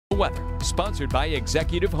weather, sponsored by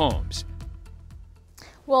Executive Homes.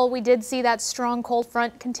 Well, we did see that strong cold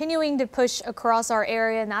front continuing to push across our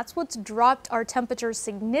area, and that's what's dropped our temperatures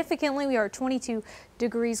significantly. We are 22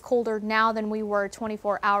 degrees colder now than we were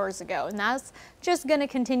 24 hours ago, and that's just going to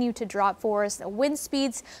continue to drop for us. The wind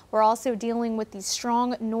speeds, we're also dealing with these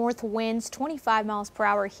strong north winds, 25 miles per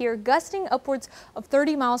hour here, gusting upwards of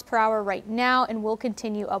 30 miles per hour right now, and will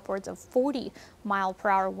continue upwards of 40 mile per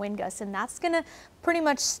hour wind gusts, and that's going to pretty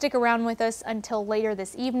much stick around with us until later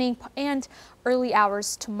this evening and early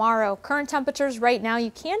hours tomorrow. Current temperatures right now,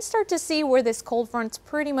 you can start to see where this cold front's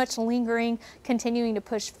pretty much lingering, continuing to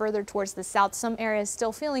push further towards the south. Some areas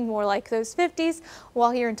still feeling more like those 50s,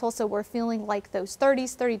 while here in Tulsa we're feeling like those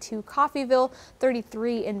 30s, 32 Coffeyville,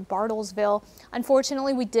 33 in Bartlesville.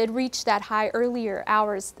 Unfortunately, we did reach that high earlier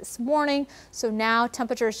hours this morning, so now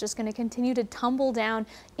temperature is just going to continue to tumble down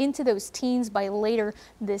into those teens by later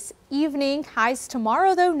this evening. Highs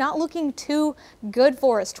tomorrow, though, not looking too good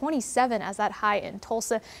for us. 27 as that high in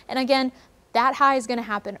Tulsa. And again, that high is going to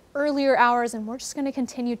happen earlier hours, and we're just going to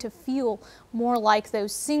continue to feel more like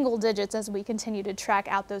those single digits as we continue to track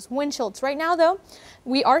out those wind chills. Right now, though,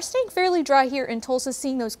 we are staying fairly dry here in Tulsa,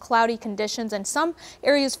 seeing those cloudy conditions, and some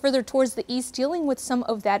areas further towards the east dealing with some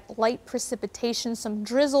of that light precipitation, some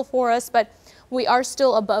drizzle for us, but we are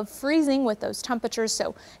still above freezing with those temperatures,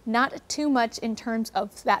 so not too much in terms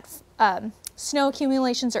of that snow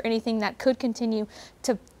accumulations or anything that could continue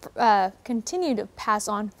to pass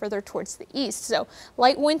on further towards the east. So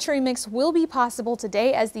light wintry mix will be possible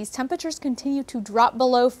today as these temperatures continue to drop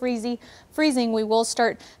below freezing. We will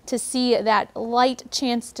start to see that light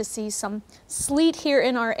chance to see some sleet here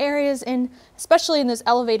in our areas, and especially in those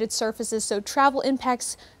elevated surfaces. So travel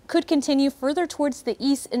impacts could continue further towards the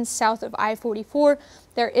east and south of I-44.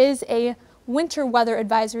 There is a winter weather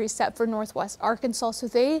advisory set for northwest Arkansas, so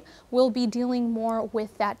they will be dealing more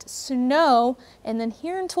with that snow. And then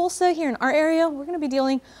here in Tulsa, here in our area, we're going to be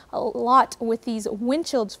dealing a lot with these wind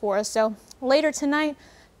chills for us. So later tonight,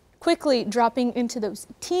 quickly dropping into those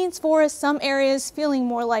teens for us. Some areas feeling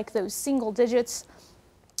more like those single digits.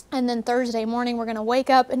 And then Thursday morning, we're going to wake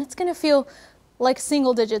up and it's going to feel like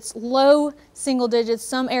single digits, low single digits.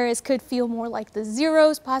 Some areas could feel more like the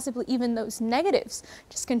zeros, possibly even those negatives.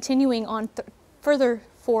 Just continuing on further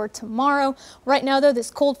for tomorrow. Right now, though, this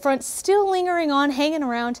cold front still lingering on, hanging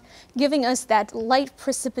around, giving us that light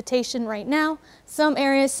precipitation right now. Some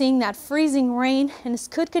areas seeing that freezing rain, and this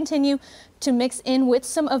could continue to mix in with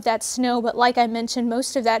some of that snow, but like I mentioned,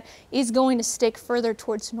 most of that is going to stick further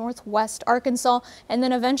towards northwest Arkansas, and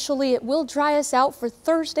then eventually it will dry us out for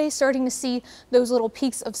Thursday, starting to see those little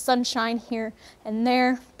peaks of sunshine here and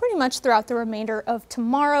there pretty much throughout the remainder of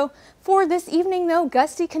tomorrow. For this evening, though,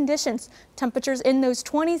 gusty conditions, temperatures in those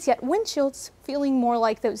 20s, yet wind chills feeling more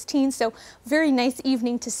like those teens, so very nice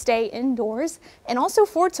evening to stay indoors. And also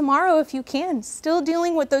for tomorrow, if you can, still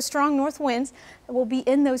dealing with those strong north winds, will be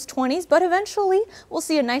in those 20s, but eventually we'll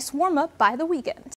see a nice warm up by the weekend.